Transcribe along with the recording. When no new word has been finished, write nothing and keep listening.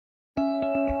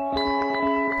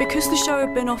Because the show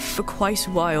had been off for quite a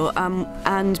while,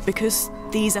 and because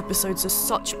these episodes are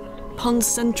such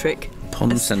pun-centric.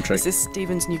 Pun-centric. This is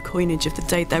Stephen's new coinage of the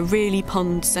day. They're really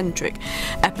pun-centric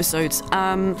episodes.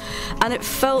 And it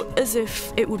felt as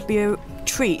if it would be a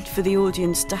treat for the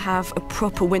audience to have a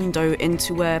proper window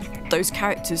into where those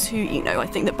characters who, you know, I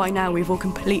think that by now we've all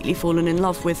completely fallen in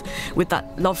love with that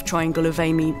love triangle of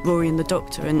Amy, Rory and the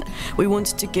Doctor, and we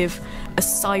wanted to give a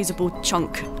sizable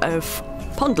chunk of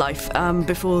pond life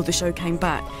before the show came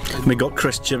back. We got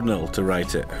Chris Chibnall to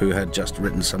write it, who had just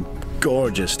written some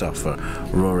gorgeous stuff for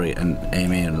Rory and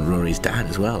Amy and Rory's dad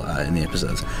as well in the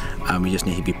episodes, and we just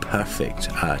need to be perfect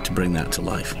to bring that to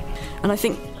life. And I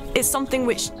think it's something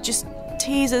which just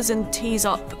teases and tees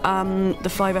up the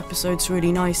 5 episodes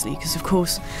really nicely, because of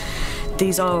course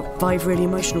these are 5 really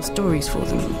emotional stories for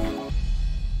them.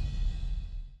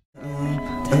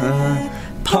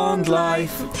 Pond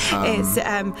life. It's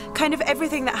kind of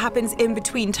everything that happens in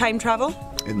between time travel.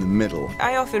 In the middle.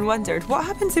 I often wondered what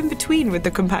happens in between with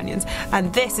the companions,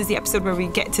 and this is the episode where we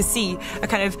get to see a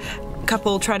kind of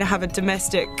couple trying to have a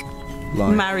domestic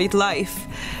married life.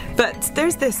 But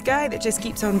there's this guy that just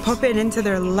keeps on popping into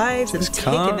their lives and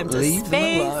taking them to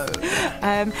space.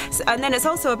 And then it's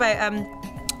also about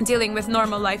dealing with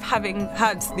normal life, having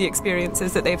had the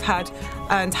experiences that they've had,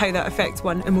 and how that affects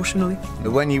one emotionally.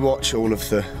 When you watch all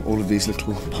of these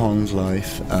little pond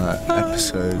life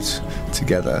episodes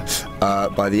together,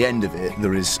 by the end of it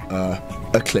there is a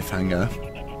cliffhanger,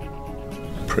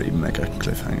 pretty mega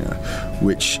cliffhanger,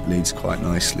 which leads quite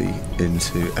nicely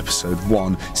into episode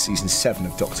 1, season 7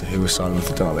 of Doctor Who: Asylum of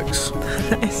the Daleks.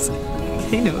 Nice.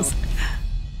 He knows.